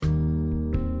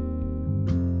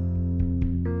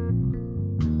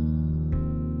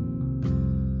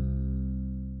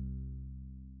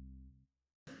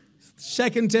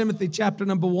2 Timothy chapter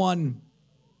number 1.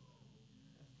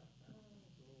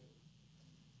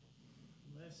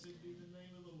 Blessed be the name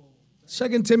of the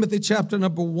Lord. 2 Timothy chapter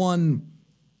number 1.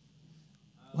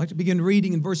 I'd like to begin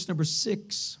reading in verse number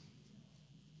 6.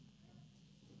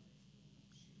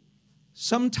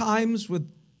 Sometimes with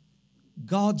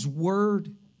God's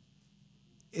word,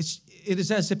 it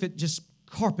is as if it just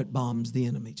carpet bombs the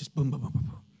enemy. Just boom, boom, boom, boom,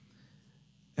 boom.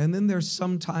 And then there's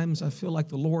sometimes I feel like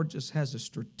the Lord just has a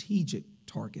strategic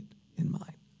target in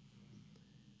mind.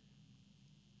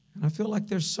 And I feel like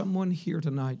there's someone here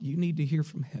tonight, you need to hear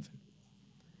from heaven.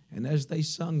 And as they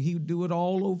sung, He would do it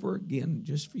all over again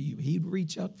just for you. He'd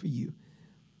reach out for you.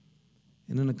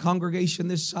 And in a congregation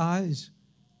this size,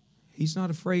 He's not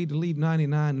afraid to leave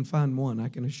 99 and find one, I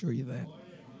can assure you that.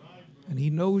 And He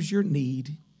knows your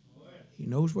need. He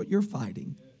knows what you're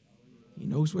fighting. He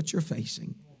knows what you're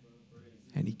facing.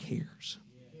 And He cares.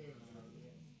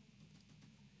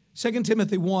 2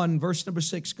 Timothy 1, verse number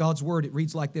 6, God's word, it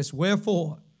reads like this.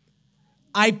 Wherefore,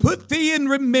 I put thee in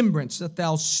remembrance that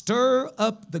thou stir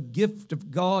up the gift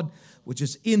of God which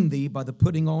is in thee by the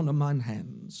putting on of mine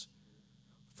hands.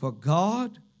 For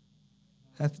God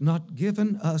hath not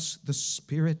given us the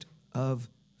spirit of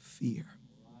fear,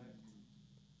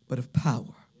 but of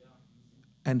power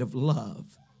and of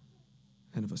love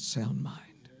and of a sound mind.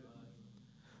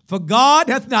 For God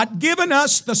hath not given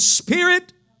us the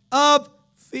spirit of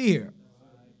fear,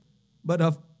 but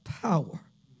of power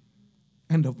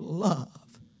and of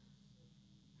love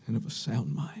and of a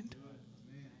sound mind.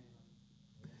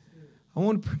 I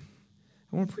want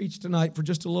to preach tonight for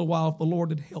just a little while, if the Lord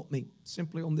would help me,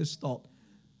 simply on this thought.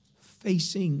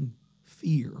 Facing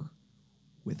fear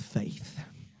with faith.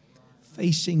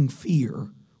 Facing fear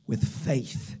with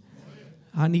faith.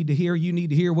 I need to hear, you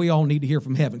need to hear, we all need to hear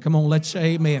from heaven. Come on, let's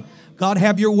say amen. God,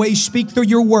 have your way. Speak through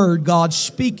your word, God.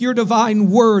 Speak your divine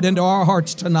word into our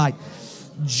hearts tonight.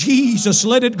 Jesus,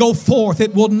 let it go forth.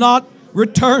 It will not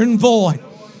return void.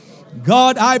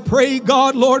 God, I pray,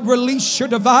 God, Lord, release your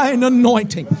divine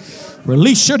anointing.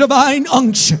 Release your divine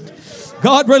unction.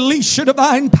 God, release your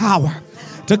divine power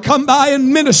to come by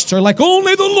and minister like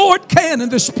only the Lord can in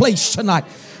this place tonight.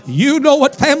 You know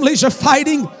what families are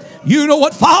fighting. You know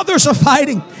what fathers are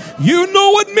fighting. You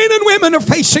know what men and women are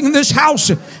facing in this house.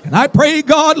 And I pray,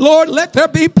 God, Lord, let there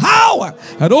be power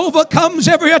that overcomes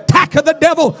every attack of the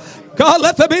devil. God,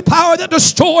 let there be power that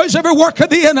destroys every work of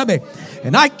the enemy.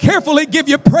 And I carefully give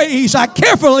you praise. I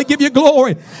carefully give you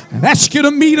glory. And ask you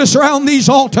to meet us around these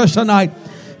altars tonight.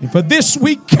 And for this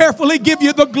we carefully give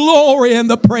you the glory and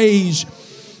the praise.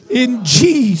 In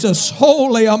Jesus'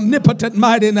 holy, omnipotent,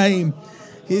 mighty name.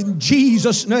 In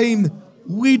Jesus' name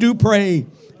we do pray.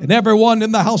 And everyone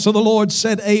in the house of the Lord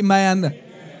said amen.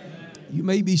 Amen. You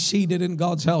may be seated in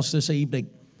God's house this evening.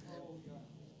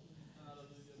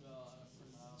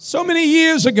 So many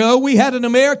years ago, we had an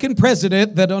American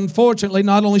president that unfortunately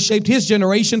not only shaped his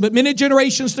generation, but many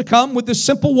generations to come with this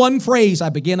simple one phrase. I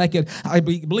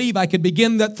believe I could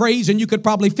begin that phrase and you could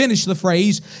probably finish the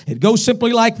phrase. It goes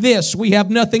simply like this. We have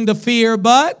nothing to fear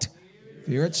but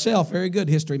fear itself. Very good,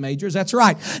 history majors. That's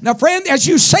right. Now, friend, as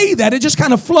you say that, it just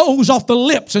kind of flows off the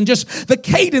lips and just the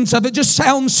cadence of it just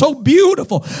sounds so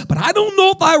beautiful. But I don't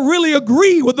know if I really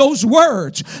agree with those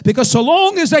words, because so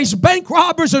long as there's bank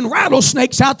robbers and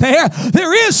rattlesnakes out there,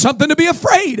 there is something to be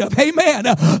afraid of. Amen.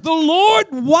 The Lord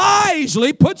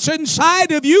wisely puts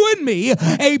inside of you and me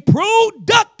a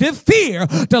productive fear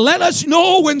to let us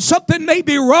know when something may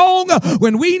be wrong,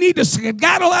 when we need to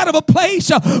skedaddle out of a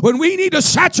place, when we need to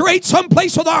saturate some place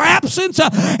with our absence,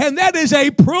 and that is a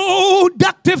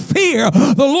productive fear.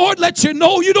 The Lord lets you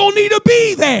know you don't need to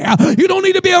be there. You don't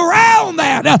need to be around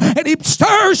that. And He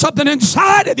stirs something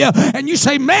inside of you, and you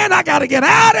say, man, I got to get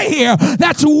out of here.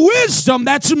 That's wisdom.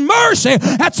 That's mercy.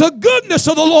 That's the goodness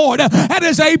of the Lord. That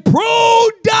is a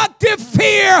productive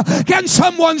fear. Can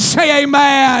someone say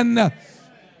amen?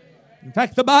 In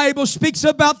fact, the Bible speaks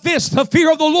about this. The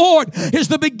fear of the Lord is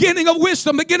the beginning of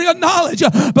wisdom, beginning of knowledge.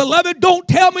 Beloved, don't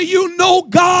tell me you know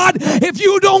God if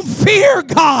you don't fear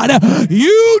God.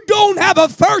 You don't have a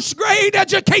first grade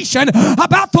education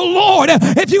about the Lord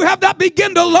if you have not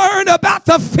begun to learn about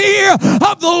the fear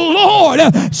of the Lord.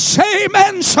 Say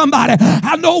amen, somebody.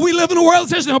 I know we live in a world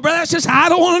that says, no, brother, that's just, I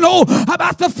don't want to know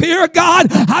about the fear of God.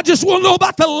 I just want to know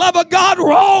about the love of God.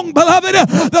 Wrong, beloved.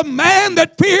 The man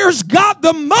that fears God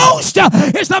the most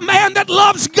is the man that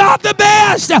loves God the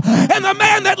best. And the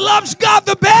man that loves God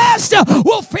the best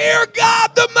will fear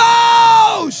God the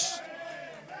most.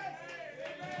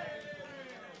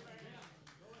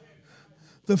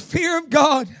 The fear of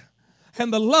God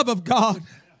and the love of God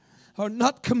are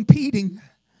not competing.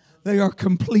 They are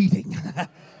completing.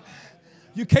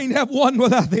 You can't have one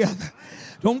without the other.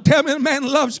 Don't tell me a man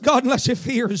loves God unless he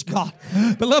fears God.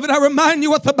 Beloved, I remind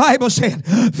you what the Bible said.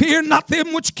 Fear not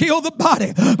them which kill the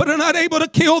body, but are not able to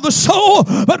kill the soul,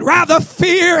 but rather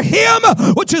fear him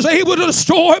which is able to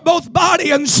destroy both body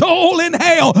and soul in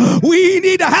hell. We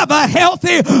need to have a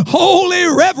healthy, holy,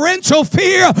 reverential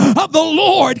fear of the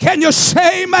Lord. Can you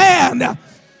say amen?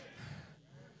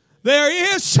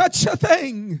 There is such a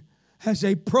thing as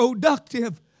a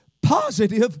productive,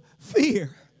 positive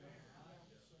fear.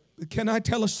 But can I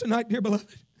tell us tonight, dear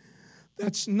beloved,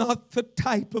 that's not the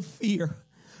type of fear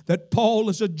that Paul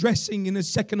is addressing in his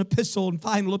second epistle and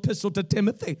final epistle to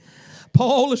Timothy.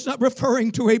 Paul is not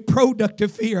referring to a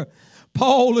productive fear.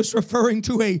 Paul is referring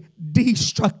to a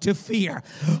destructive fear.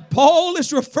 Paul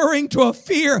is referring to a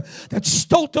fear that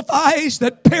stultifies,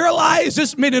 that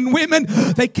paralyzes men and women.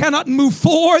 They cannot move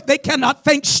forward. They cannot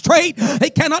think straight. They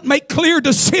cannot make clear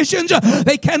decisions.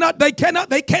 They cannot,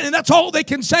 and that's all they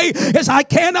can say is, I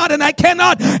cannot and I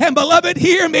cannot. And beloved,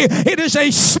 hear me. It is a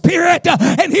spirit.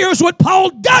 And here's what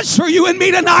Paul does for you and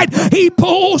me tonight. He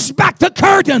pulls back the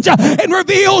curtains and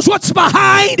reveals what's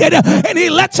behind it. And he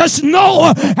lets us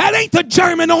know that ain't the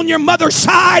German on your mother's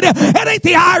side. It ain't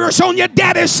the Irish on your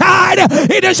daddy's side.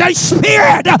 It is a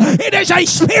spirit. It is a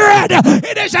spirit.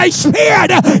 It is a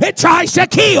spirit. It tries to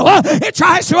kill. It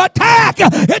tries to attack.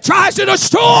 It tries to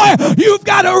destroy. You've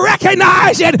got to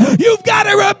recognize it. You've got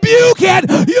to rebuke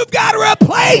it. You've got to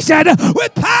replace it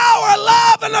with power,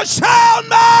 love, and a sound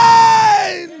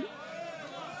mind.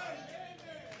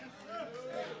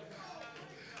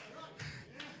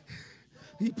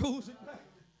 He pulls it back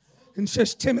and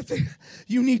says, Timothy,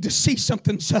 you need to see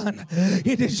something, son.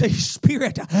 It is a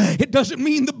spirit. It doesn't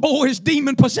mean the boy is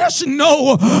demon possessed,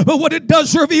 no. But what it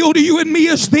does reveal to you and me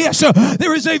is this.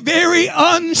 There is a very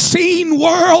unseen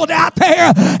world out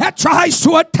there that tries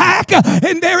to attack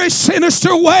in very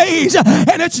sinister ways.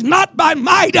 And it's not by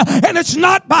might and it's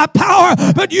not by power,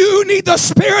 but you need the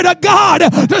Spirit of God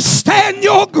to stand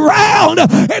your ground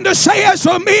and to say, as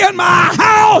for me and my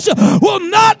house, will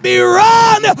not be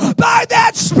run by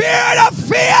that spirit of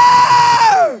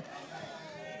fear.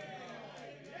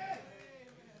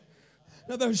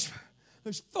 Now there's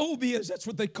phobias. That's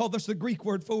what they call this, the Greek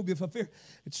word phobia for fear.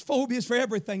 It's phobias for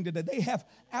everything today. They have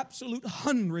absolute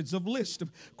hundreds of lists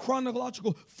of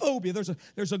chronological phobia.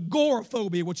 There's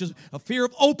agoraphobia, which is a fear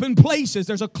of open places.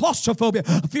 There's a claustrophobia,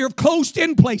 a fear of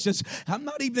closed-in places. I'm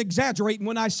not even exaggerating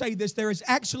when I say this. There is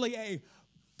actually a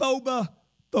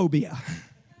phobophobia.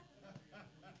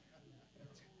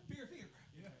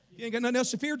 You ain't got nothing else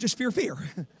to fear, just fear.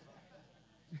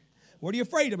 What are you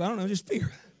afraid of? I don't know, just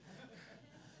fear.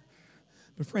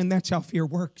 But friend, that's how fear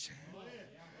works.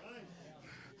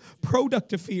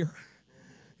 Productive fear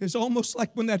is almost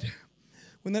like when that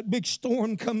big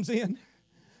storm comes in,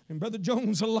 and Brother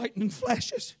Jones, the lightning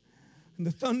flashes, and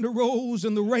the thunder rolls,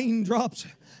 and the rain drops,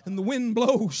 and the wind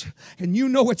blows, and you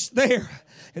know it's there.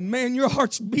 And man, your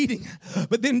heart's beating.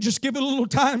 But then just give it a little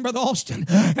time, Brother Austin,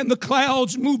 and the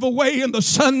clouds move away and the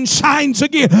sun shines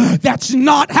again. That's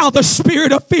not how the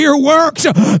spirit of fear works,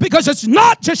 because it's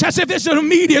not just as if it's an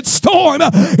immediate storm.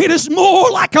 It is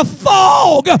more like a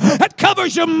fog that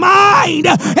covers your mind,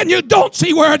 and you don't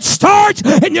see where it starts,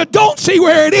 and you don't see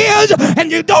where it is,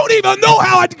 and you don't even know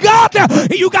how it got there.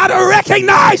 You got to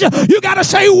recognize, you got to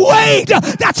say, wait,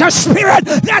 that's a spirit.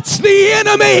 That's the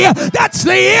enemy. That's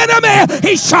the enemy.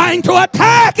 He's trying to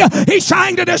attack. He's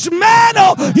trying to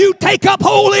dismantle. You take up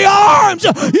holy arms.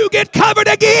 You get covered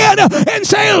again and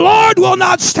say, Lord will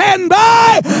not stand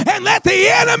by and let the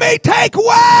enemy take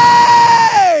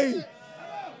way.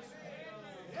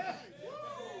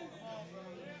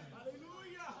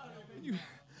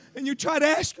 And you try to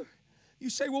ask her. You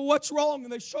say, well, what's wrong?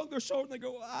 And they shrug their shoulders and they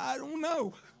go, I don't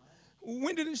know.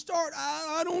 When did it start?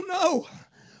 I don't know.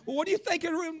 Well, what do you think?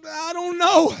 I don't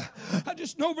know. I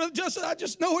just know, Brother Justin, I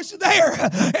just know it's there.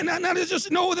 And I just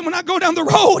know that when I go down the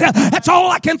road, that's all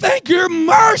I can think. Your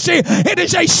mercy. It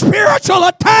is a spiritual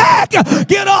attack.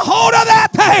 Get a hold of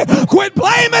that thing. Quit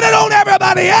blaming it on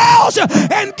everybody else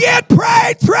and get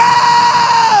prayed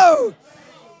through.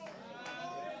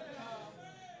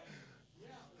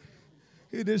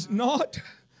 It is not,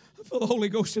 I feel the Holy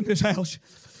Ghost in this house.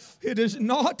 It is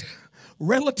not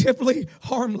relatively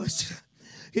harmless.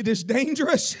 It is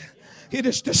dangerous. It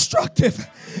is destructive.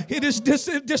 It is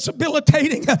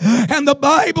disabilitating. And the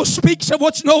Bible speaks of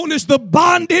what's known as the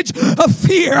bondage of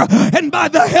fear. And by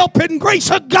the help and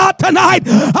grace of God tonight,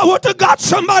 I want to God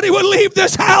somebody would leave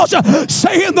this house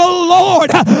saying, the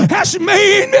Lord has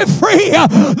made me free.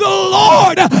 The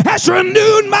Lord has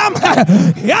renewed my mind.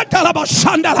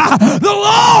 The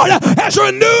Lord has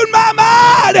renewed my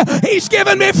mind. He's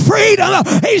given me freedom.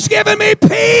 He's given me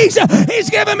peace. He's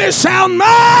given me sound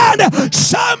mind.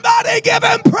 Somebody give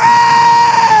him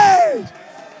praise.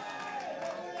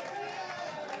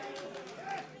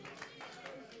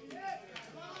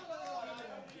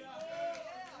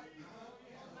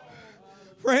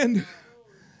 Friend,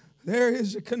 there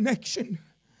is a connection,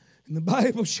 and the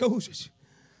Bible shows us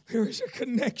there is a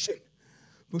connection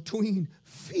between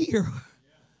fear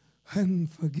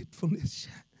and forgetfulness.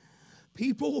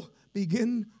 People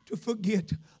begin to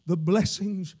forget the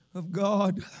blessings of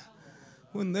God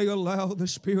when they allow the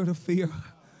spirit of fear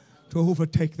to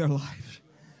overtake their lives.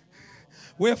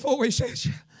 Wherefore he says,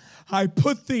 I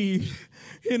put thee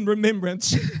in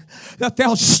remembrance that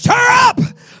thou stir up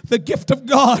the gift of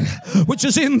God which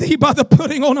is in thee by the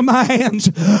putting on of my hands.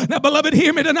 Now, beloved,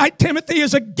 hear me tonight. Timothy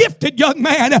is a gifted young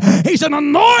man. He's an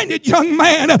anointed young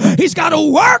man. He's got a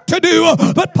work to do,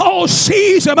 but Paul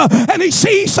sees him and he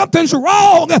sees something's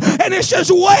wrong, and he says,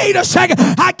 wait a second,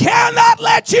 I cannot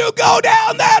let you go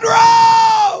down that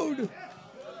road.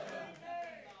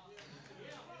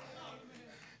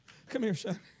 Come here,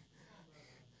 son.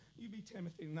 You be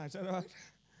Timothy tonight. Is that all right?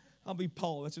 I'll be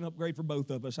Paul. That's an upgrade for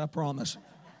both of us, I promise.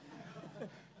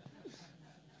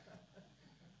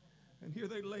 And here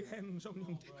they lay hands on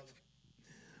young Timothy.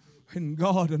 And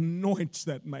God anoints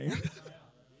that man.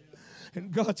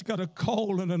 And God's got a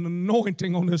call and an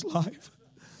anointing on his life.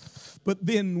 But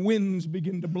then winds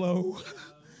begin to blow.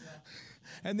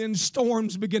 And then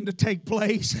storms begin to take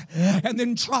place. And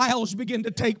then trials begin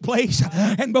to take place.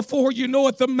 And before you know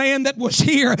it, the man that was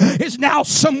here is now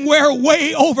somewhere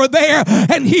way over there.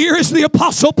 And here is the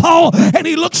Apostle Paul. And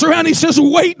he looks around, he says,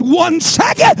 wait 1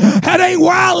 second. That ain't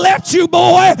where I left you,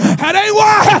 boy. That ain't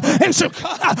where. And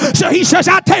so he says,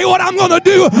 I tell you what I'm going to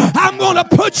do. I'm going to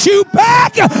put you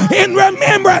back in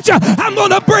remembrance. I'm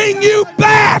going to bring you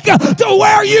back to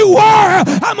where you were.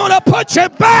 I'm going to put you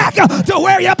back to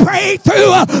where you prayed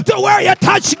through, to where you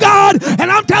touched God.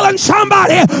 And I'm telling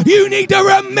somebody, you need to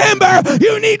remember,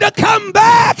 you need to come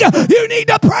back, you need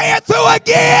to pray it through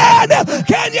again.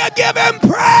 Can you give him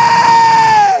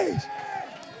praise?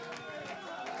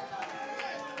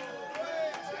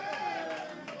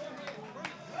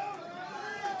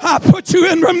 I put you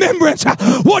in remembrance.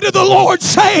 What did the Lord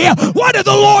say? What did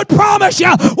the Lord promise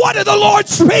you? What did the Lord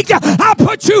speak? I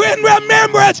put you in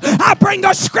remembrance. I bring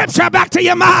the scripture back to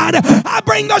your mind. I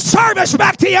bring the service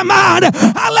back to your mind.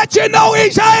 I let you know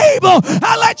he's able.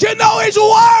 I let you know he's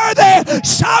worthy.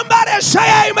 Somebody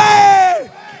say amen.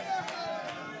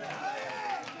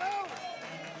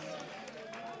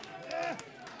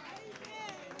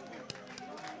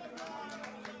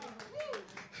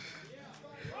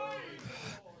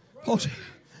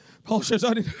 Paul says,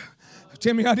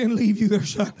 Timmy, I didn't leave you there,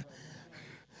 son.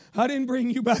 I didn't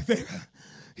bring you back there.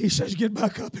 He says, get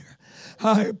back up here.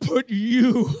 I put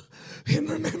you in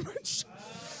remembrance.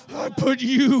 I put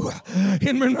you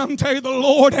in remembrance. I'm telling you, the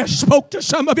Lord has spoke to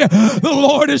some of you. The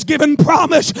Lord has given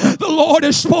promise. The Lord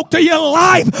has spoke to your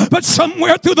life. But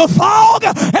somewhere through the fog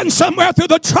and somewhere through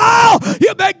the trial,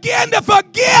 you begin to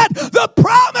forget the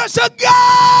promise of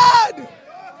God.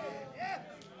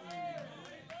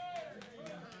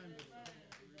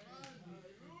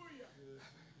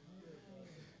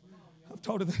 I've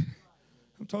taught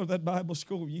at that Bible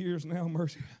school years now,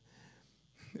 Mercy.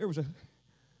 There was a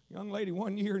young lady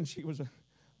one year, and she was a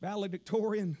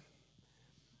valedictorian.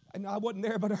 And I wasn't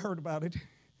there, but I heard about it.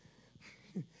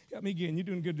 Help me again. You're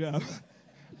doing a good job.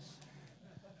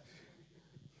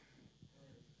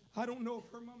 I don't know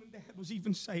if her mom and dad was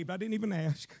even saved. I didn't even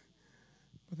ask.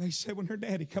 But they said when her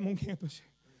daddy come on campus,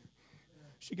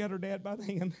 she got her dad by the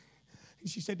hand, and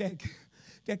she said, Dad,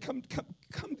 come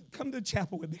to the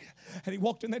chapel with me. And he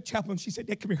walked in that chapel, and she said,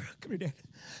 Dad, come here, Dad.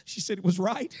 She said, it was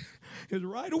right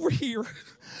over here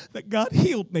that God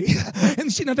healed me.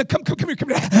 And she said, come here,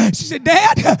 Dad. She said,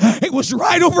 Dad, it was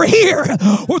right over here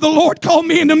where the Lord called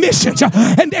me into missions.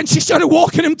 And then she started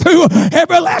walking him through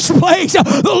every last place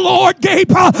the Lord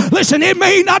gave. Listen, it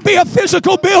may not be a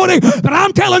physical building, but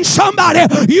I'm telling somebody,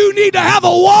 you need to have a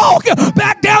walk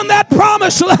back down that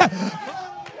promised land.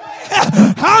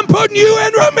 I'm putting you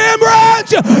in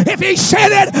remembrance. If he said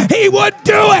it, he would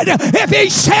do it. If he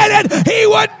said it, he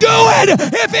would do it.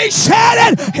 If he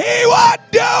said it, he would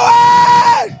do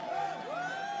it.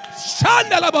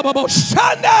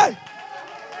 Sunday.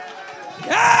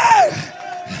 Yeah.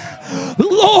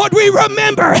 Lord, we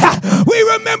remember. We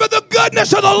remember the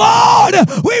goodness of the Lord.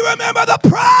 We remember the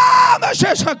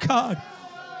promises of God.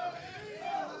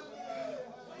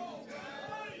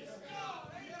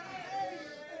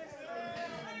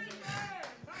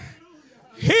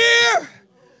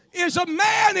 is a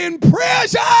man in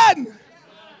prison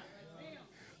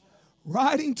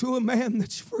writing to a man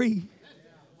that's free.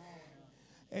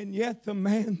 And yet the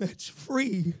man that's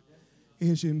free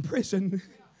is in prison,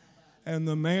 and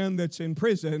the man that's in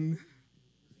prison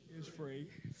is free.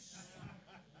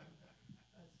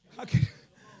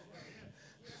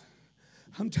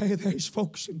 I'm telling you, there's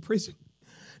folks in prison,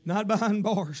 not behind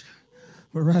bars,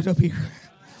 but right up here.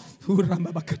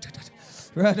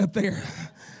 Right up there.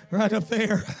 Right up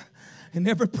there. And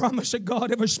every promise that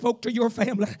God ever spoke to your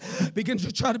family begins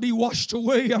to try to be washed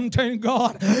away. I'm telling you,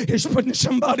 God is putting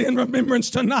somebody in remembrance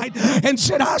tonight and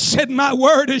said, I said my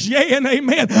word is yea and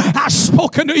amen. I've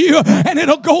spoken to you and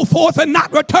it'll go forth and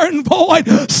not return void.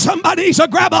 Somebody needs to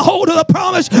grab a hold of the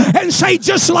promise and say,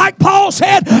 just like Paul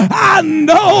said, I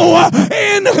know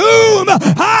in whom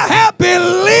I have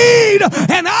believed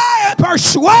and I am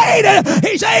persuaded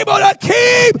he's able to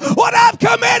keep what I've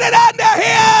committed unto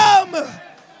him.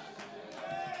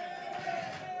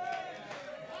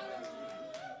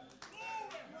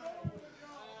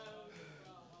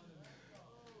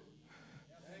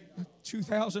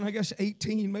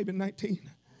 2018, maybe 19.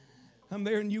 I'm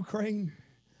there in Ukraine,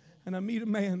 and I meet a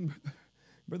man,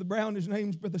 Brother Brown. His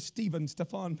name's Brother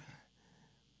Stefan.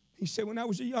 He said, when I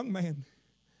was a young man,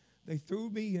 they threw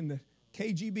me in the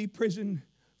KGB prison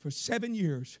for 7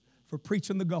 years for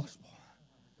preaching the gospel.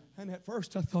 And at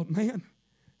first I thought, man,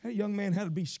 that young man had to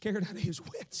be scared out of his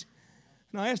wits.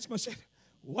 And I asked him, I said,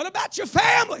 what about your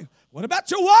family? What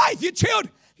about your wife, your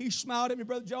children? He smiled at me,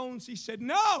 Brother Jones. He said,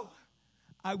 no.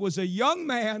 I was a young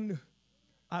man.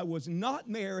 I was not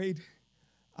married.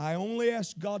 I only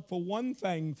asked God for one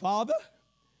thing. Father,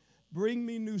 bring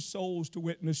me new souls to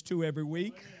witness to every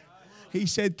week. He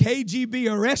said,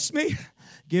 KGB arrest me.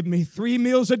 Give me 3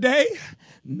 meals a day,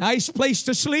 nice place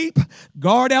to sleep,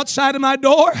 guard outside of my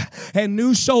door, and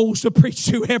new souls to preach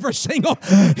to every single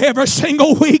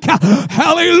week.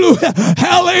 Hallelujah.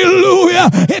 Hallelujah.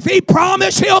 If he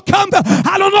promised he'll come through,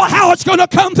 I don't know how it's going to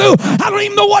come through. I don't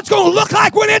even know what it's going to look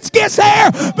like when it gets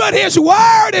there. But his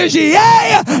word is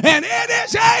yea, and it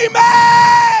is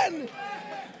amen.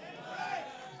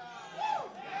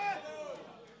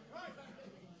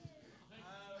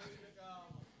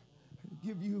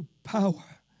 Give you power,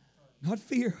 not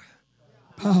fear.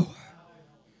 Power.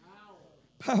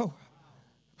 Power.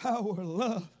 Power,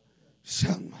 love,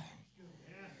 sound mind.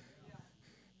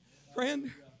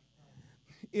 Friend,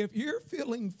 if you're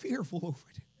feeling fearful over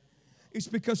it, it's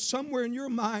because somewhere in your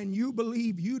mind you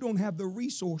believe you don't have the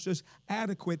resources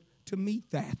adequate to meet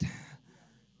that.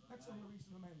 That's the only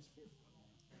reason a man is fearful.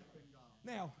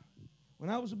 Now,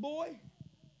 when I was a boy,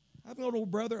 I have an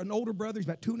older brother. He's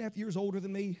about 2.5 years older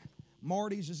than me.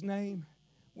 Marty's his name.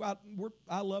 Well,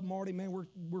 I love Marty, man.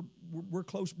 We're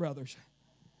close brothers,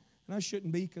 and I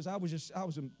shouldn't be because you're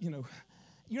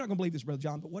not gonna believe this, Brother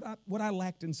John. But what I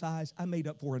lacked in size, I made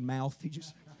up for in mouth. He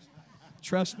just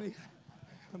trust me.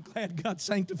 I'm glad God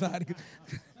sanctified it.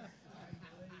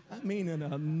 I mean, an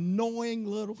annoying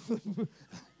little. Brother,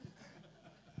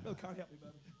 can't help me,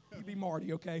 buddy. You be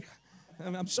Marty, okay?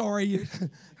 I'm sorry.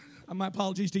 My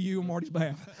apologies to you on Marty's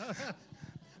behalf.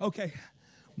 Okay.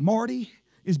 Marty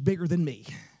is bigger than me.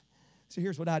 So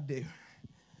here's what I'd do.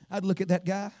 I'd look at that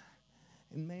guy,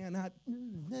 and man,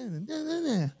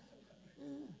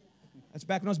 that's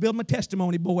back when I was building my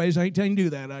testimony, boys. I ain't telling you to do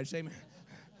that. I'd say, man.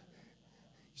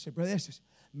 You say, Brother Estes,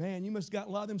 man, you must have got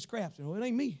a lot of them scraps. No, it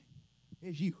ain't me.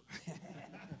 It's you.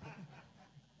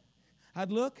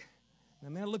 I'd look,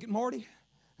 and then I'd look at Marty,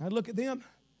 and I'd look at them,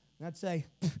 and I'd say,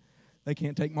 they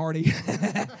can't take Marty.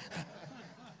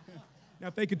 Now,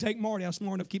 if they could take Marty, I'm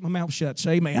smart enough to keep my mouth shut.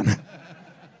 Say amen.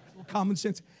 Common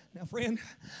sense. Now, friend,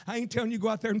 I ain't telling you to go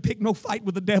out there and pick no fight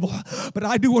with the devil, but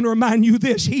I do want to remind you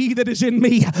this. He that is in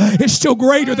me is still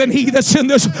greater than he that's in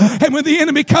this. And when the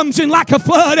enemy comes in like a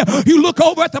flood, you look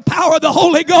over at the power of the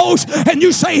Holy Ghost and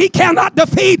you say, he cannot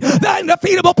defeat the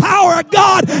undefeatable power of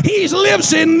God. He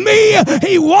lives in me.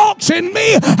 He walks in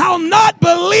me. I'll not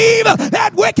believe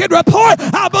that wicked report.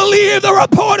 I'll believe the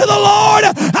report of the Lord.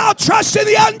 I'll trust in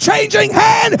the unchanging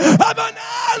hand of an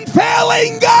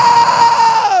unfailing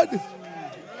God.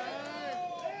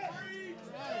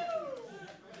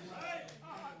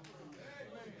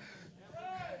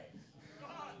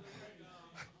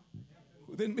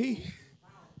 Than me.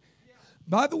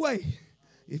 By the way,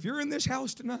 if you're in this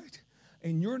house tonight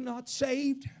and you're not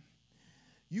saved,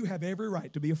 you have every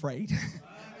right to be afraid.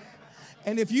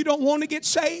 And if you don't want to get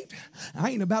saved,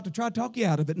 I ain't about to try to talk you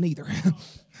out of it neither.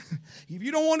 If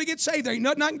you don't want to get saved, there ain't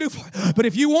nothing I can do for you. But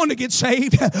if you want to get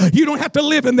saved, you don't have to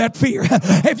live in that fear.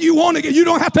 If you want to get, you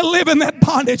don't have to live in that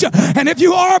bondage. And if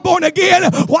you are born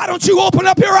again, why don't you open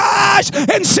up your eyes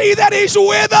and see that He's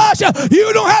with us?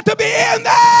 You don't have to be in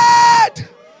that.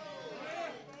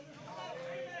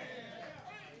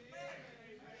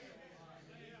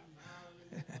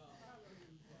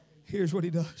 Here's what He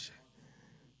does.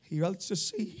 He lets us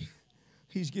see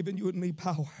He's given you and me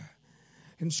power.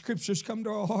 And scriptures come to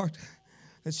our heart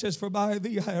that says, for by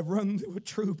Thee I have run through a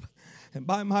troop, and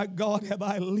by my God have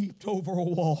I leaped over a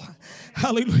wall.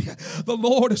 Hallelujah. The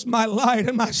Lord is my light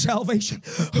and my salvation.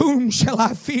 Whom shall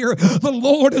I fear? The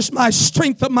Lord is my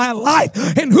strength of my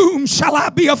life. In whom shall I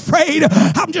be afraid?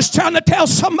 I'm just trying to tell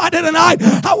somebody tonight,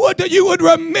 I would that you would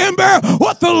remember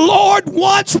what the Lord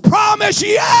once promised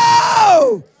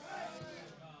you.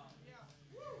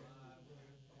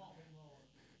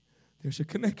 There's a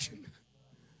connection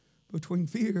between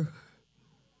fear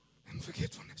and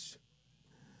forgetfulness.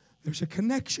 There's a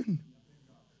connection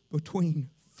between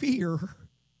fear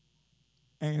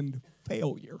and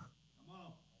failure.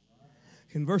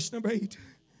 In verse number 8,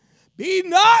 be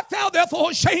not thou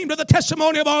therefore ashamed of the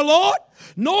testimony of our Lord,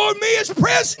 nor me as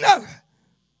prisoner,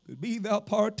 but be thou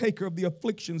partaker of the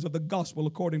afflictions of the gospel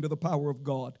according to the power of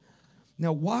God.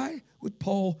 Now, why would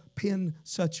Paul pen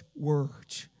such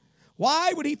words?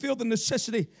 Why would he feel the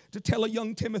necessity to tell a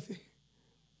young Timothy,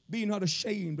 be not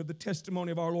ashamed of the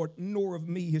testimony of our Lord, nor of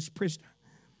me, his prisoner?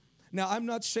 Now, I'm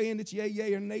not saying it's yea,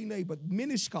 yea, or nay, nay, but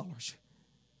many scholars,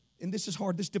 and this is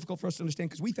hard, this is difficult for us to understand,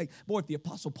 because we think, boy, if the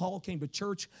Apostle Paul came to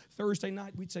church Thursday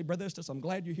night, we'd say, Brother Estes, I'm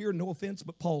glad you're here, no offense,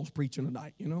 but Paul's preaching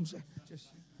tonight. You know what I'm saying?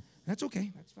 That's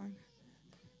okay, that's fine.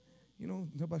 You know,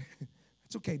 nobody,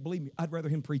 it's okay, believe me, I'd rather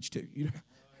him preach too. You know?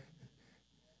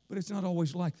 But it's not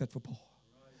always like that for Paul.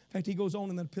 In fact, he goes on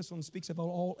in the epistle and speaks about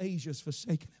all Asia has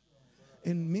forsaken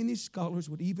him. And many scholars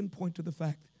would even point to the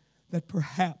fact that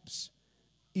perhaps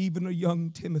even a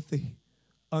young Timothy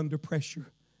under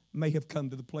pressure may have come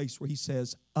to the place where he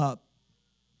says,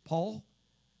 Paul,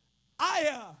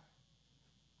 I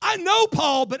know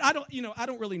Paul, but I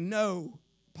don't really know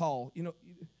Paul. You know,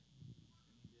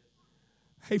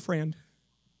 hey friend,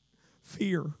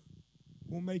 fear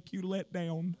will make you let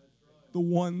down the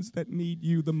ones that need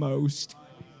you the most.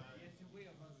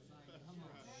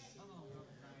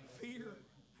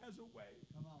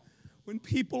 When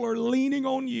people are leaning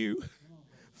on you,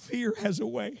 fear has a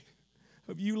way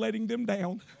of you letting them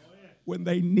down when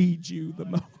they need you the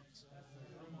most.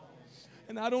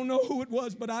 And I don't know who it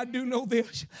was, but I do know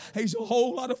this. There's a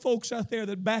whole lot of folks out there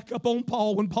that back up on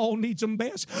Paul when Paul needs them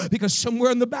best, because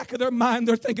somewhere in the back of their mind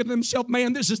they're thinking to themselves,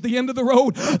 man, this is the end of the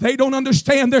road. They don't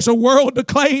understand there's a world to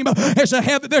claim. There's a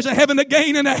heaven to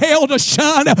gain and a hell to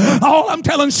shun. All I'm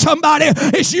telling somebody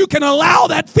is you can allow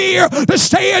that fear to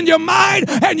stay in your mind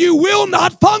and you will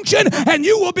not function and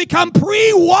you will become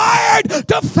pre-wired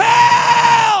to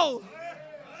fail.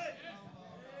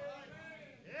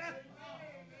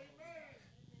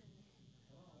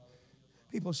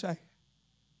 People say,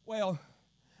 well,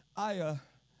 I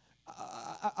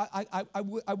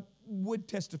would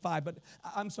testify, but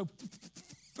I'm so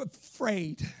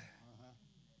afraid.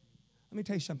 Let me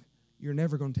tell you something. You're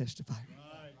never going to testify.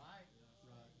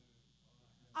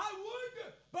 I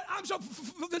would, but I'm so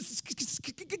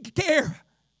scared.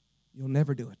 You'll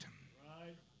never do it.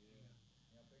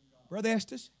 Brother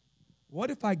Estes,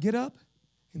 what if I get up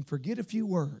and forget a few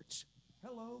words?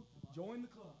 Hello, join the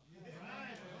club.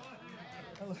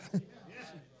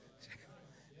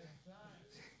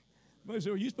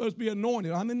 So you're supposed to be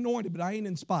anointed. I'm anointed, but I ain't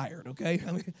inspired, okay?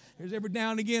 I mean, there's every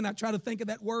now and again I try to think of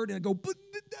that word and I go,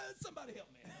 somebody help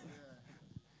me.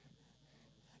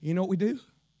 You know what we do?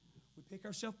 We pick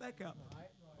ourselves back up.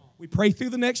 We pray through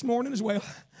the next morning as well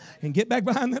and get back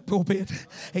behind that pulpit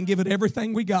and give it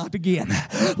everything we got again.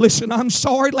 Listen, I'm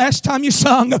sorry last time you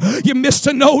sung, you missed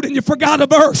a note and you forgot a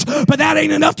verse, but that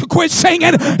ain't enough to quit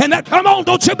singing. And that, come on,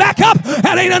 don't you back up.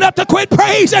 That ain't enough to quit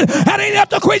praising. That ain't enough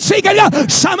to quit singing.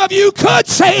 Some of you could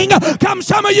sing.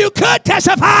 Some of you could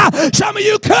testify. Some of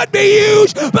you could be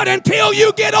used. But until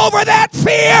you get over that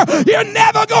fear, you're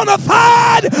never going to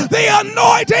find the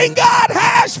anointing God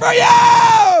has for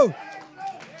you.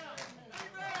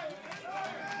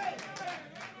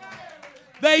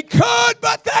 They could,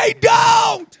 but they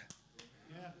don't.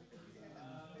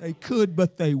 They could,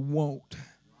 but they won't.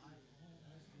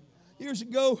 Years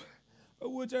ago,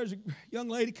 there's a young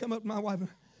lady come up to my wife.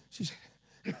 She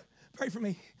said, pray for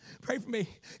me. Pray for me.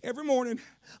 Every morning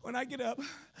when I get up,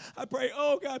 I pray,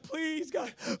 oh, God, please,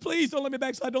 God, please don't let me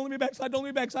backslide. Don't let me backslide. Don't let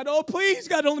me backslide. Oh, please,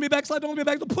 God, don't let me backslide. Don't let me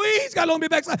backslide. Please, God, don't let me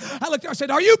backslide. I looked at her and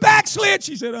said, are you backslid?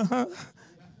 She said, uh-huh.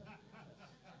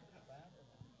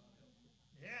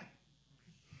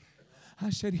 I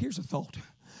said, here's a thought.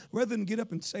 Rather than get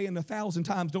up and saying 1,000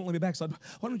 times, don't let me backslide,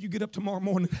 why don't you get up tomorrow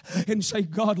morning and say,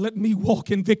 God, let me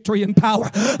walk in victory and power.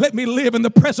 Let me live in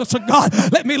the presence of God.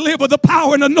 Let me live with the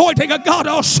power and anointing of God.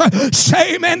 Oh,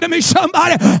 say amen to me,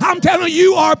 somebody. I'm telling you,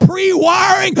 you are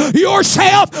pre-wiring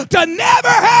yourself to never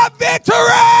have victory.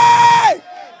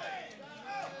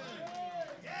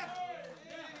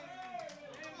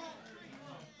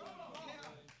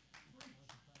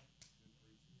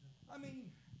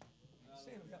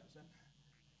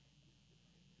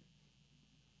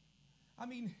 I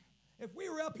mean, if we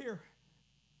were up here,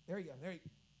 there you go, there you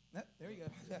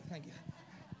go. Yeah, thank you.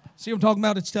 See what I'm talking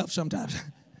about? It's tough sometimes.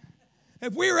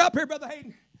 If we were up here, Brother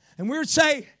Hayden, and we would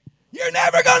say, you're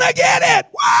never going to get it.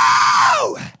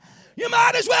 Whoa! You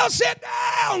might as well sit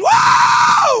down.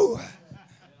 Whoa!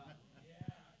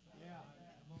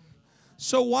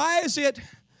 So why is it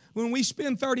when we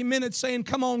spend 30 minutes saying,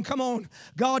 come on,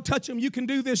 God, touch them, you can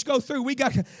do this, go through,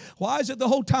 why is it the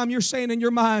whole time you're saying in your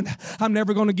mind, I'm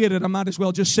never going to get it, I might as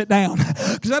well just sit down?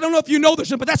 Because I don't know if you know this,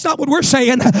 but that's not what we're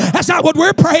saying. That's not what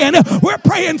we're praying. We're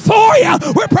praying for you.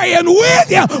 We're praying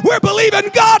with you. We're believing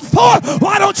God for.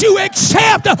 Why don't you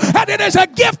accept that it is a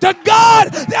gift of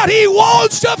God that He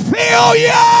wants to fill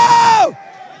you?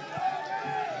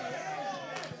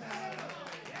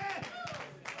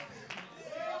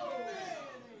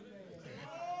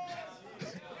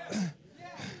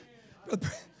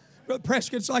 Brother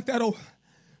Prescott, it's like that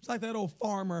old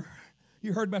farmer.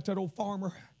 You heard about that old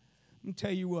farmer. Let me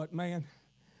tell you what, man.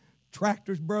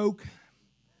 Tractor's broke,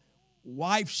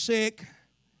 wife sick,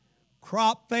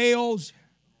 crop fails,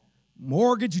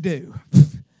 mortgage due.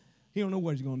 He don't know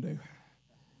what he's going to do.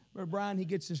 Brother Brian, he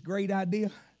gets this great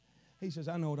idea. He says,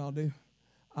 I know what I'll do.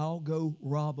 I'll go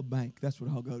rob a bank. That's what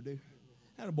I'll go do.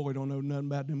 That boy don't know nothing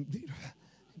about them,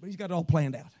 but he's got it all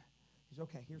planned out. He says,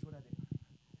 okay, here's what I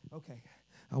do. Okay.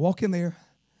 I walk in there,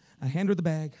 I hand her the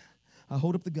bag, I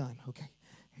hold up the gun. Okay,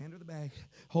 hand her the bag,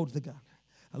 hold the gun.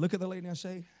 I look at the lady and I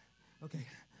say, okay,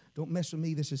 don't mess with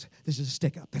me, this is a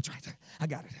stick up. That's right, I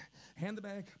got it. Hand the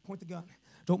bag, point the gun.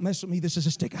 Don't mess with me, this is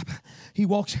a stick up. He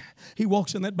walks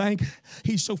in that bank,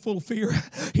 he's so full of fear,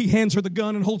 he hands her the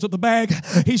gun and holds up the bag.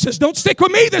 He says, don't stick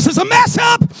with me, this is a mess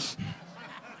up.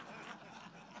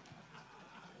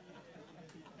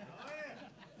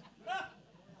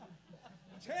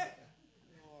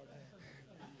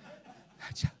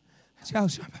 They're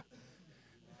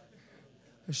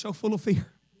so full of fear.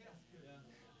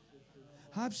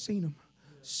 I've seen them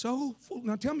so full.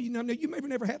 Now tell me, you may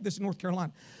never had this in North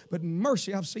Carolina, but in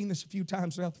Mercy, I've seen this a few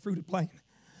times throughout the Fruited Plain.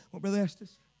 Well, Brother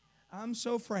Estes, I'm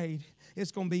so afraid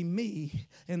it's going to be me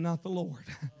and not the Lord.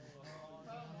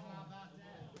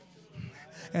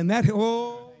 And that,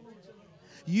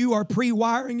 you are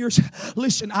pre-wiring yourself.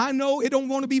 Listen, I know it don't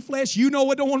want to be flesh. You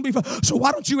know it don't want to be flesh. So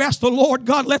why don't you ask the Lord,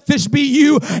 God, let this be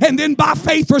you, and then by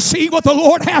faith receive what the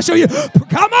Lord has for you.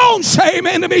 Come on, say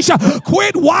amen to me.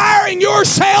 Quit wiring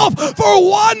yourself for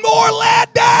one more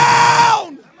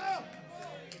letdown.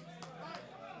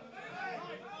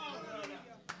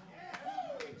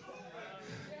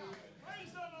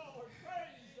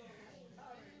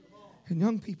 And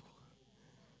young people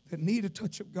that need a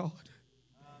touch of God,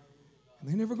 and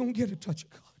they're never going to get a touch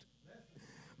of God.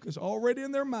 Because already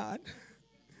in their mind,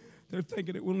 they're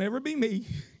thinking it will never be me.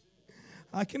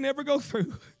 I can never go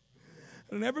through.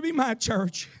 It'll never be my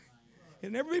church.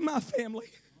 It'll never be my family.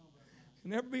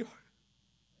 It'll never be.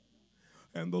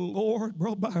 And the Lord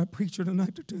brought by a preacher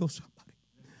tonight to tell somebody,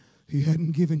 He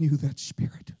hadn't given you that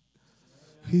spirit.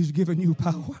 He's given you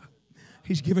power.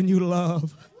 He's given you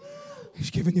love.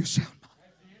 He's given you sound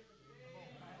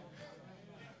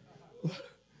mind.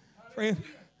 Friend,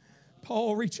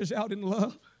 Paul reaches out in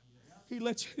love. He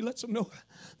lets them know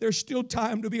there's still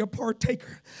time to be a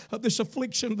partaker of this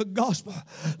affliction of the gospel.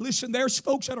 Listen, there's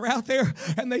folks that are out there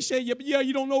and they say, yeah,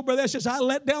 you don't know, brother. That says, I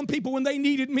let down people when they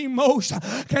needed me most.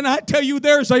 Can I tell you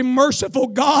there's a merciful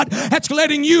God that's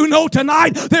letting you know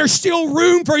tonight there's still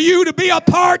room for you to be a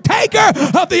partaker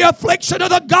of the affliction of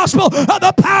the gospel, of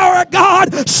the power of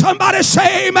God. Somebody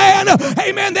say amen.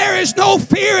 Amen. There is no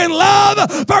fear in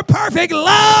love, for perfect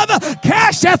love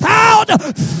casteth out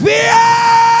fear.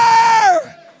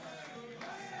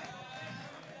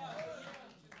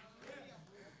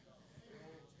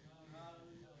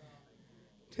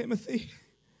 Timothy,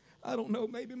 I don't know,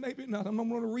 maybe not. I'm not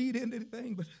going to read into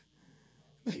anything, but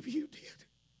maybe you did.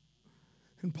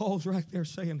 And Paul's right there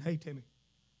saying, hey, Timmy,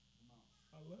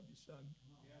 I love you, son.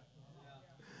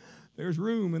 There's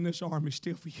room in this army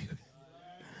still for you.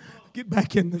 Get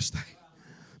back in this thing.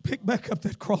 Pick back up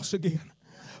that cross again.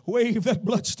 Wave that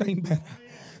bloodstained banner.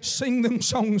 Sing them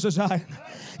songs of Zion.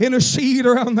 Intercede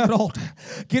around that altar.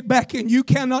 Get back in. You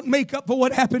cannot make up for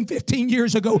what happened 15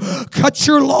 years ago. Cut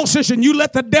your losses and you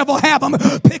let the devil have them.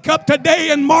 Pick up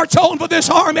today and march on for this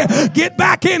army. Get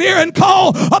back in here and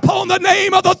call upon the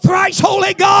name of the thrice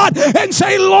holy God and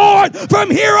say, Lord, from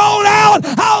here on out,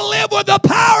 I'll live with the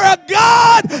power of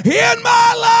God in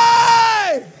my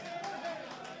life.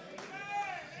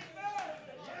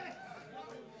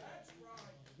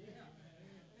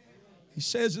 He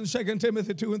says in 2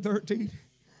 Timothy 2:13,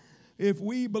 if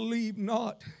we believe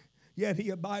not, yet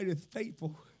he abideth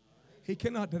faithful. He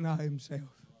cannot deny himself.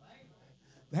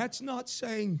 That's not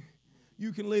saying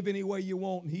you can live any way you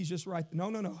want and he's just right.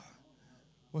 No.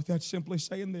 Well, that's simply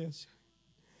saying this.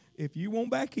 If you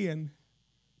want back in,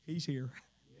 he's here.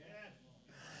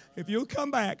 If you'll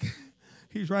come back,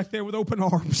 he's right there with open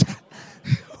arms.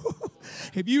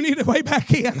 If you need a way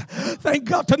back in, thank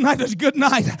God tonight is a good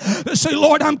night to say,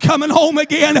 Lord, I'm coming home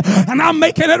again and I'm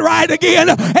making it right again.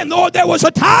 And Lord, there was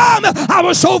a time I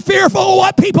was so fearful of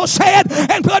what people said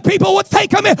and what people would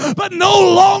think of me, but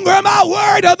no longer am I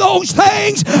worried of those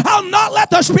things. I'll not let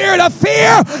the spirit of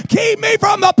fear keep me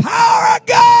from the power of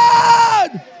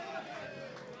God.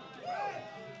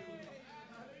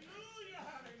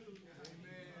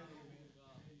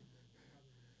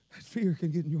 That fear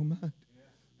can get in your mind.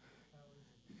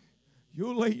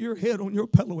 You'll lay your head on your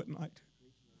pillow at night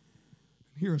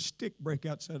and hear a stick break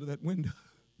outside of that window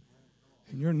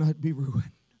and your night be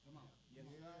ruined.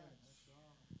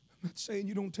 I'm not saying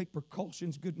you don't take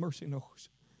precautions. Good mercy knows.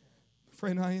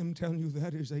 Friend, I am telling you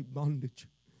that is a bondage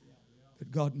that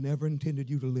God never intended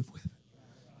you to live with.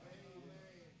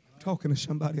 I'm talking to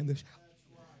somebody in this house.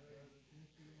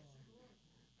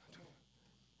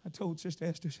 I told Sister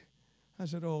Esther, I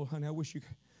said, oh, honey, I wish you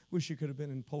could have been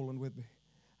in Poland with me.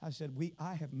 I said,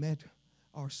 I have met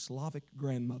our Slavic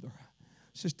grandmother,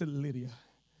 Sister Lydia.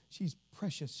 She's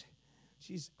precious.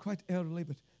 She's quite elderly,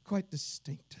 but quite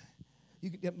distinct. You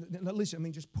can, now listen, I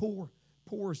mean, just poor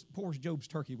as Job's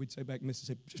turkey, we'd say back in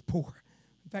Mississippi. Just poor.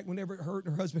 In fact, whenever her and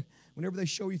her husband, whenever they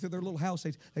show you through their little house,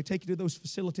 they take you to those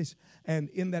facilities. And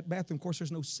in that bathroom, of course,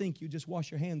 there's no sink. You just wash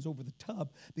your hands over the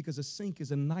tub because a sink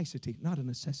is a nicety, not a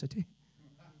necessity.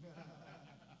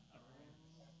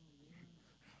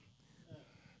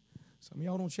 Some of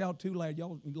y'all don't shout too loud.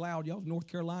 Y'all North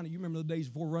Carolina. You remember the days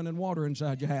before running water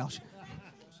inside your house.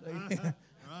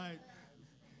 Right.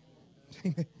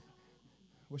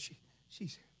 Well,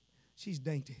 she's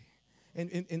dainty.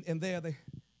 And there they, of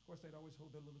course, they'd always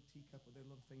hold their little teacup with their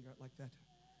little finger out like that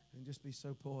and just be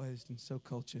so poised and so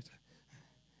cultured.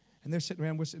 And they're sitting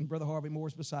around, we're sitting, Brother Harvey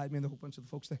Moore's beside me and a whole bunch of the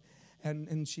folks there.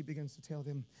 And she begins to tell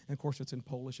them, and of course it's in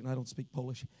Polish, and I don't speak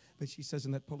Polish, but she says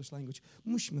in that Polish language,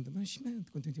 I said,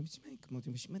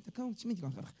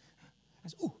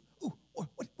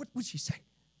 what did she say?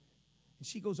 And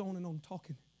she goes on and on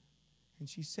talking. And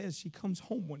she says she comes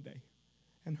home one day,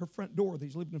 and her front door, they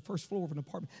lived in the first floor of an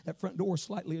apartment, that front door is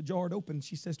slightly ajar open, and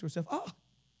she says to herself,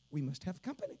 we must have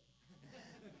company.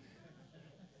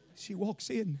 She walks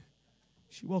in.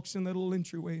 She walks in that little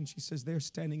entryway and she says, there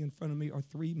standing in front of me are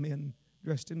 3 men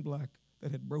dressed in black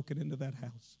that had broken into that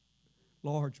house.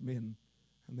 Large men.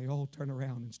 And they all turn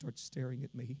around and start staring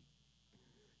at me.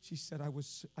 She said, I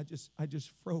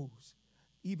just froze.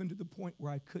 Even to the point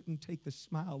where I couldn't take the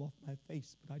smile off my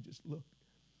face, but I just looked.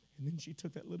 And then she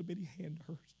took that little bitty hand of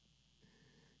hers.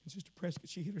 And Sister Prescott,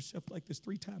 she hit herself like this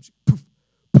 3 times. Poof,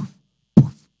 poof,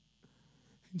 poof.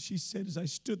 And she said, as I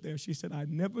stood there, she said, I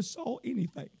never saw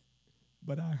anything.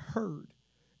 But I heard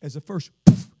as the first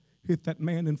poof hit that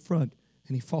man in front,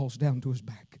 and he falls down to his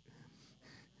back.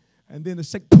 And then the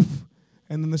second poof,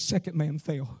 and then the second man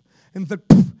fell. And the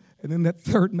poof, and then that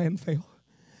third man fell.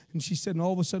 And she said, and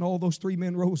all of a sudden, all those 3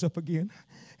 men rose up again.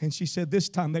 And she said, this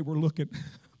time they were looking,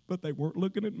 but they weren't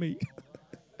looking at me.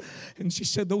 And she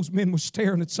said those men were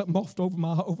staring at something off over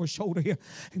my shoulder here.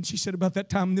 And she said about that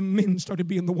time the men started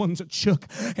being the ones that shook.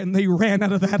 And they ran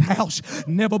out of that house.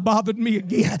 Never bothered me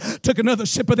again. Took another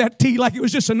sip of that tea like it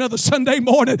was just another Sunday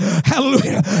morning.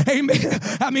 Hallelujah. Amen.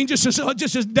 I mean, just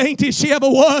as dainty as she ever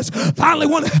was. Finally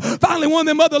one of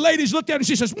them other ladies looked at her and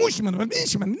she says, Mushman.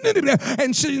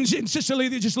 And Sister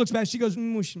Lydia just looks back. She goes,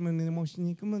 Mushman.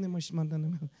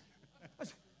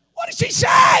 What did she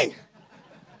say?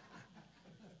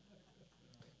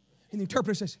 And the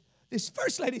interpreter says, this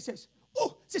first lady says,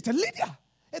 oh, Sister Lydia,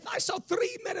 if I saw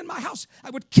 3 men in my house, I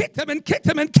would kick them and kick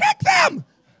them and kick them.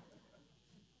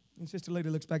 And Sister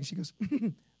Lydia looks back and she goes,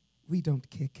 we don't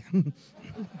kick.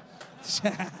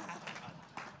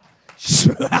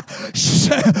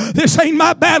 This ain't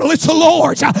my battle, it's the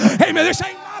Lord's. Amen. This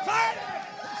ain't my fight.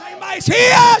 This ain't my Christ. He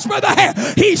is, Brother Hare.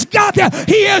 He's got that.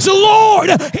 He is Lord.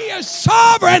 He is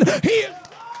sovereign. He is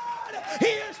God. He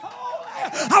is holy.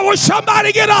 I want somebody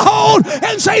to get a hold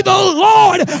and say, the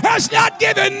Lord has not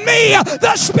given me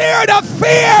the spirit of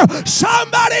fear.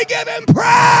 Somebody give him praise.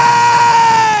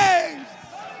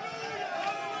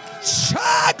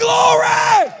 Shout glory.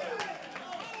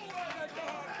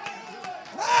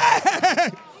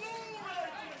 Hey.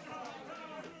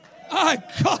 My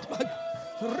God.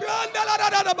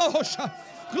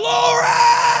 Glory.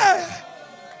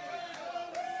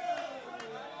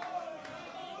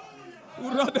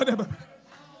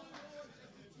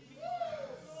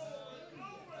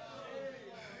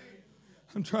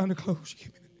 I'm trying to close.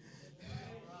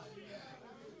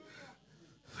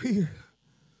 Fear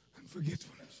and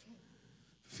forgetfulness.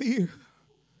 Fear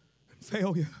and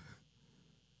failure.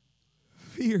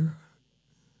 Fear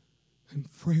and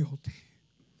frailty.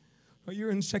 Well,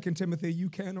 you're in 2 Timothy. You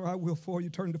can or I will for you.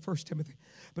 Turn to 1 Timothy.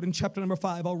 But in chapter number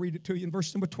 5, I'll read it to you. In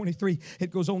verse number 23,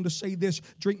 it goes on to say this.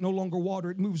 Drink no longer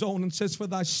water. It moves on and says, for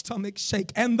thy stomach's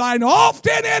sake and thine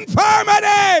often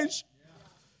infirmities.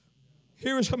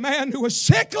 Here is a man who was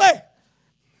sickly. Now,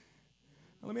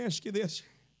 let me ask you this.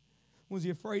 Was he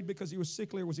afraid because he was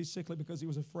sickly, or was he sickly because he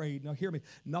was afraid? Now, hear me.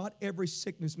 Not every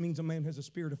sickness means a man has a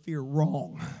spirit of fear.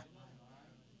 Wrong.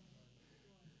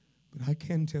 But I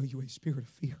can tell you a spirit of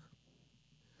fear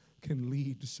can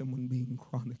lead to someone being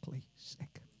chronically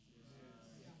sick.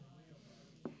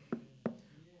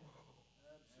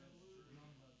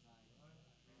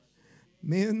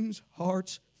 Men's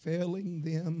hearts failing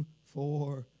them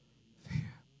for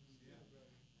fear.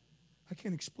 I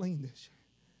can't explain this,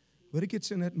 but it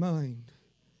gets in that mind.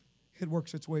 It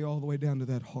works its way all the way down to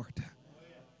that heart.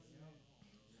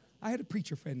 I had a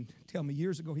preacher friend tell me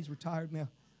years ago, he's retired now.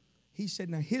 He said,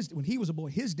 now when he was a boy,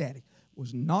 his daddy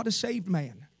was not a saved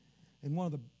man. And one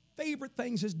of the favorite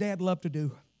things his dad loved to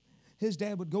do, his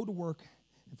dad would go to work,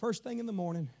 and first thing in the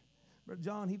morning, Brother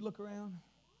John, he'd look around,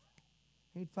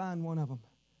 he'd find one of them,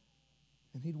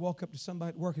 and he'd walk up to somebody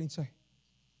at work and he'd say,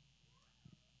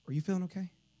 are you feeling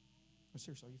okay? No,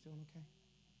 seriously, are you feeling okay?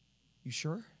 You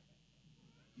sure?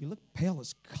 You look pale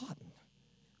as cotton.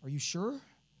 Are you sure?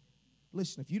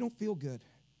 Listen, if you don't feel good,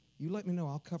 you let me know.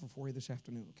 I'll cover for you this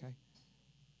afternoon, okay?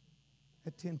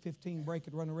 At 10:15 break,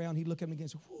 I'd run around. He'd look at me again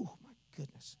and say, whew, my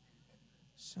goodness.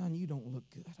 Son, you don't look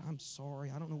good. I'm sorry.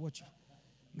 I don't know what you...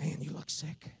 Man, you look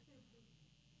sick.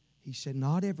 He said,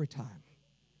 not every time,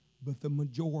 but the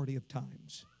majority of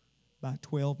times, by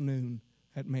 12 noon,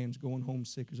 that man's going home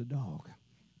sick as a dog.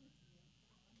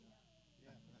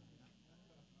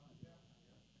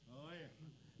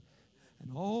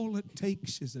 And all it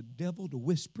takes is a devil to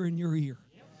whisper in your ear.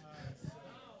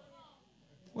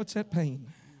 What's that pain?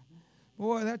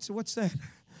 Boy, what's that?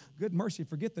 Good mercy,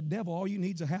 forget the devil. All you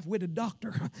need is a half-witted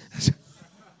doctor.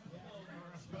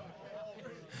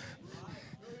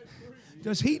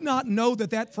 Does he not know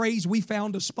that phrase, we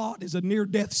found a spot, is a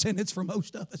near-death sentence for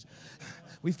most of us?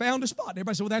 We found a spot.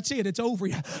 Everybody said, well, that's it. It's over.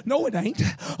 No, it ain't.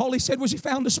 All he said was he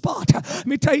found a spot. Let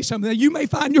me tell you something. You may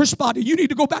find your spot. You need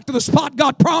to go back to the spot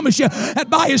God promised you, that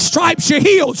by his stripes you're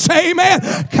healed. Say amen.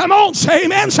 Come on, say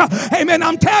amen. So, amen.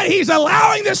 I'm telling you, he's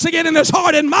allowing this to get in his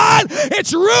heart and mind.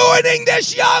 It's ruining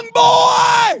this young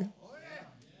boy.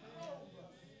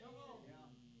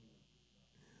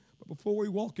 But before we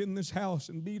walk in this house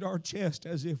and beat our chest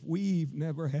as if we've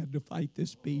never had to fight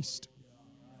this beast,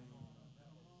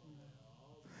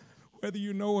 whether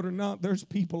you know it or not, there's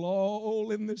people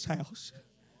all in this house,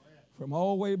 from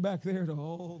all the way back there to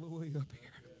all the way up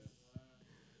here,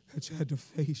 that's had to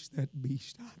face that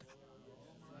beast.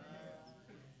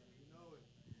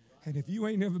 And if you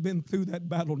ain't never been through that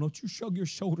battle, don't you shrug your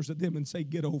shoulders at them and say,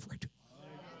 get over it.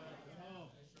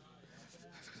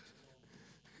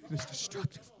 It is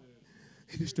destructive.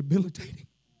 It is debilitating.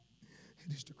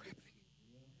 It is decrepit.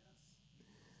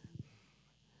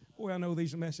 Boy, I know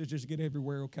these messages get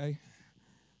everywhere, okay?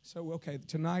 So, okay,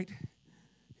 tonight,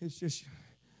 it's just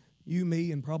you,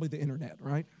 me, and probably the internet,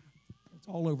 right? It's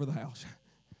all over the house,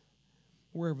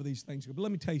 wherever these things go. But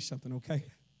let me tell you something, okay?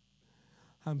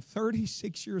 I'm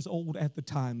 36 years old at the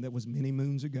time. That was many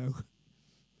moons ago.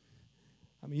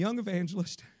 I'm a young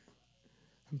evangelist.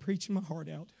 I'm preaching my heart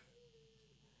out.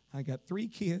 I got 3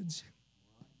 kids.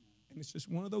 And it's just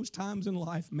one of those times in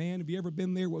life, man, have you ever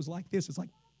been there? It was like this. It's like...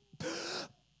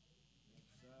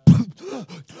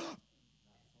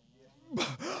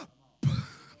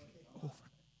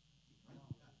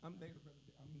 I'm there.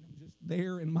 I'm just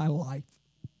there in my life.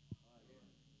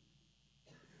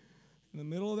 In the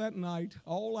middle of that night,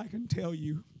 all I can tell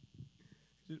you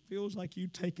is it feels like you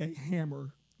take a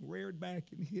hammer, rear it back,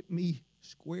 and hit me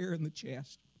square in the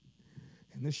chest.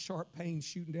 and this sharp pain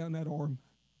shooting down that arm.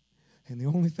 And the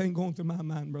only thing going through my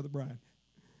mind, Brother Brian,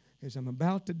 is I'm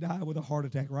about to die with a heart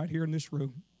attack right here in this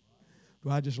room. Do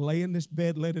I just lay in this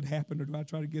bed, let it happen, or do I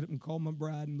try to get up and call my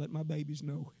bride and let my babies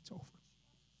know it's over?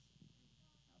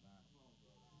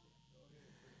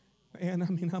 Man, I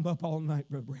mean, I'm up all night,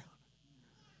 Brother Brown.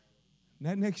 And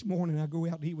that next morning, I go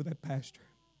out to eat with that pastor.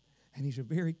 And he's a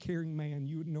very caring man.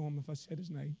 You would know him if I said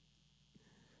his name.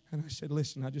 And I said,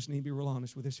 listen, I just need to be real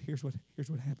honest with this. Here's what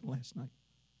happened last night.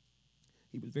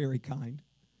 He was very kind.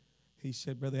 He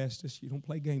said, Brother Estes, you don't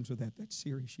play games with that. That's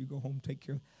serious. You go home, take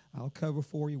care of it. I'll cover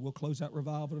for you. We'll close out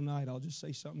revival tonight. I'll just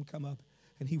say something come up.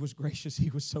 And he was gracious. He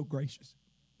was so gracious.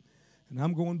 And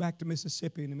I'm going back to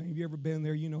Mississippi. And have you ever been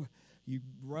there? You know, you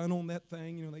run on that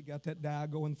thing. You know, they got that dye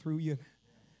going through you.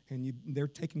 And they're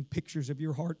taking pictures of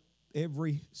your heart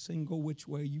every single which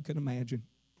way you can imagine.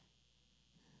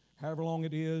 However long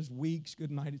it is, weeks,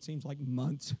 good night, it seems like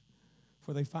months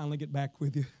before they finally get back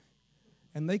with you.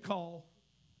 And they call,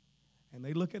 and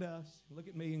they look at us, look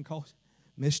at me and call,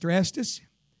 Mr. Estes,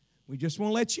 we just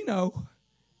want to let you know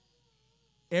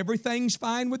everything's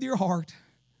fine with your heart.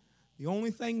 The only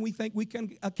thing we think we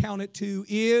can account it to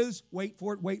is, wait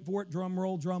for it, drum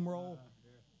roll, drum roll.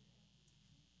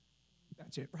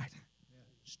 That's it, right?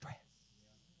 Stress.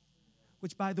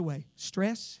 Which, by the way,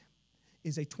 stress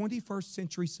is a 21st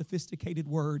century sophisticated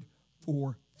word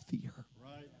for fear.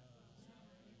 Right.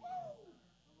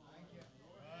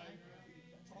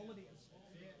 That's all it is.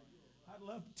 I'd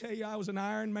love to tell you I was an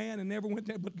Iron Man and never went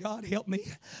there, but God help me.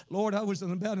 Lord, I was in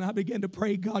the bed and I began to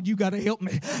pray, God, you got to help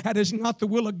me. That is not the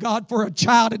will of God for a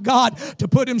child of God to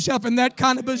put himself in that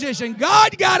kind of position.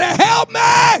 God, got to help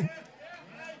me.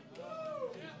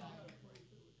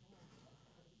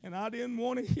 And I didn't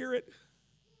want to hear it.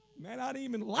 Man, I didn't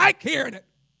even like hearing it.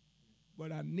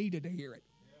 But I needed to hear it.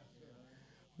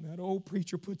 When that old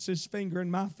preacher puts his finger in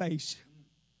my face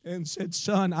and said,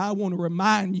 son, I want to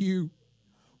remind you,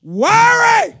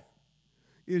 worry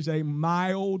is a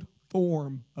mild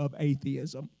form of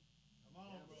atheism.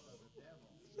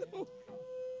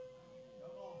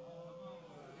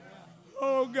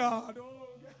 Oh, God.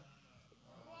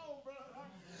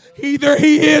 Either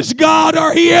he is God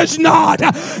or he is not.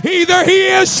 Either he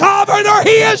is sovereign or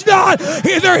he is not.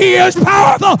 Either he is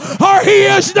powerful or he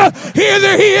is not.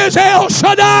 Either he is El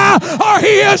Shaddai or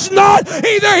he is not.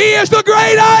 Either he is the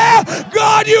great I am.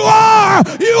 God, you are.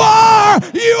 You are.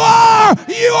 You are.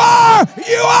 You are.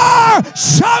 You are.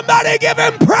 Somebody give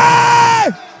him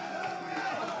praise.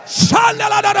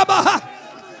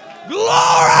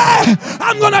 Glory!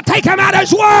 I'm going to take him at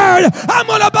his word. I'm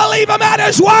going to believe him at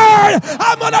his word.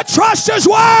 I'm going to trust his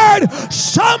word.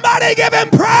 Somebody give him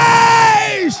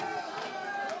praise.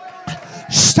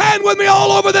 Stand with me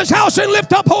all over this house and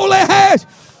lift up holy hands.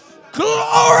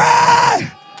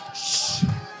 Glory!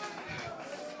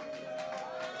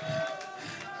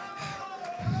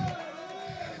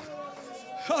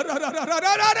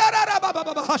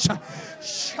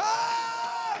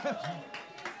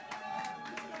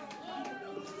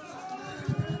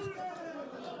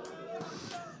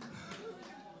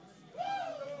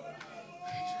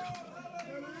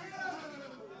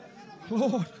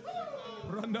 Lord,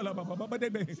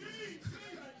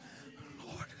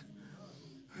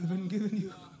 I've been giving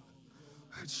you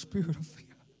that spirit of fear,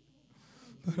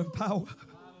 but of power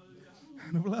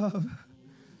and of love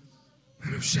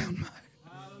and of sound mind.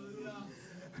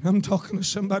 And I'm talking to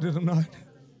somebody tonight.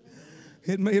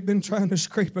 It may have been trying to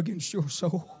scrape against your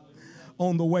soul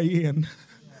on the way in,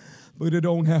 but it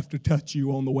don't have to touch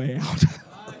you on the way out.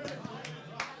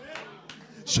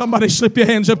 Somebody slip your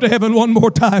hands up to heaven one more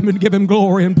time and give him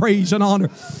glory and praise and honor.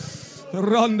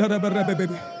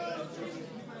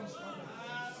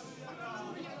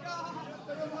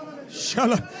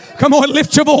 Come on,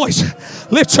 lift your voice.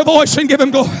 Lift your voice and give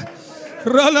him glory.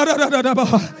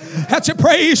 That's it.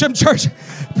 Praise him, church.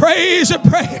 Praise and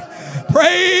praise.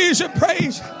 Praise and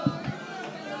praise.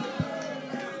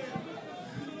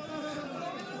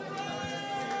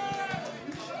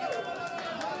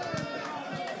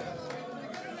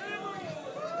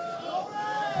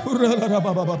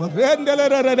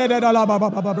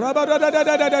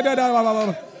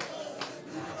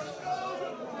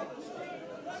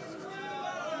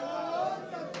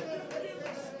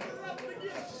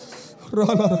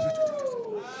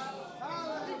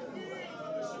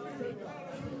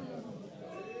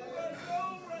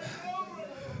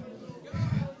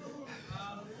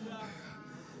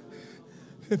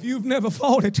 If you've never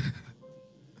fought it,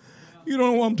 you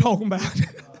don't know what I'm talking about.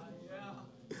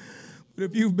 But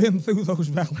if you've been through those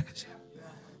valleys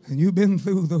and you've been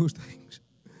through those things,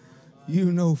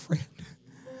 you know, friend,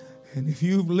 And if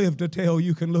you've lived to tell,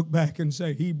 you can look back and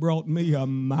say, He brought me a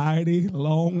mighty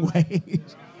long way.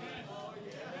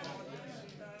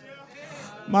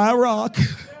 My rock,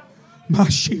 my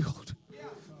shield,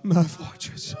 my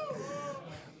fortress.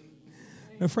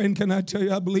 Now, friend, can I tell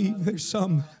you, I believe there's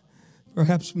some,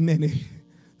 perhaps many,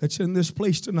 that's in this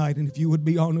place tonight. And if you would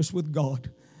be honest with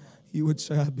God, you would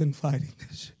say, I've been fighting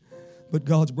this. But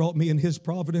God's brought me in His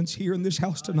providence here in this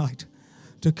house tonight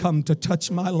to come to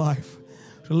touch my life,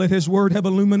 to let His word have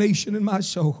illumination in my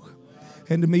soul,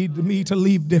 and to me to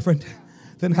leave different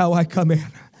than how I come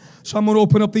in. So I'm going to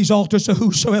open up these altars to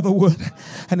whosoever would.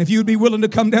 And if you'd be willing to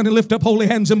come down and lift up holy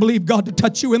hands and believe God to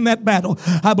touch you in that battle,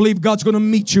 I believe God's going to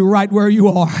meet you right where you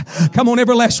are. Come on,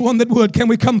 every last one that would. Can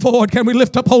we come forward? Can we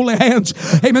lift up holy hands?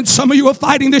 Amen. Some of you are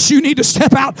fighting this. You need to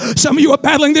step out. Some of you are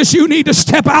battling this. You need to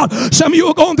step out. Some of you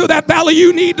are going through that valley.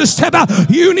 You need to step out.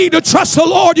 You need to trust the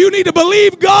Lord. You need to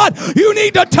believe God. You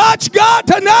need to touch God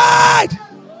tonight.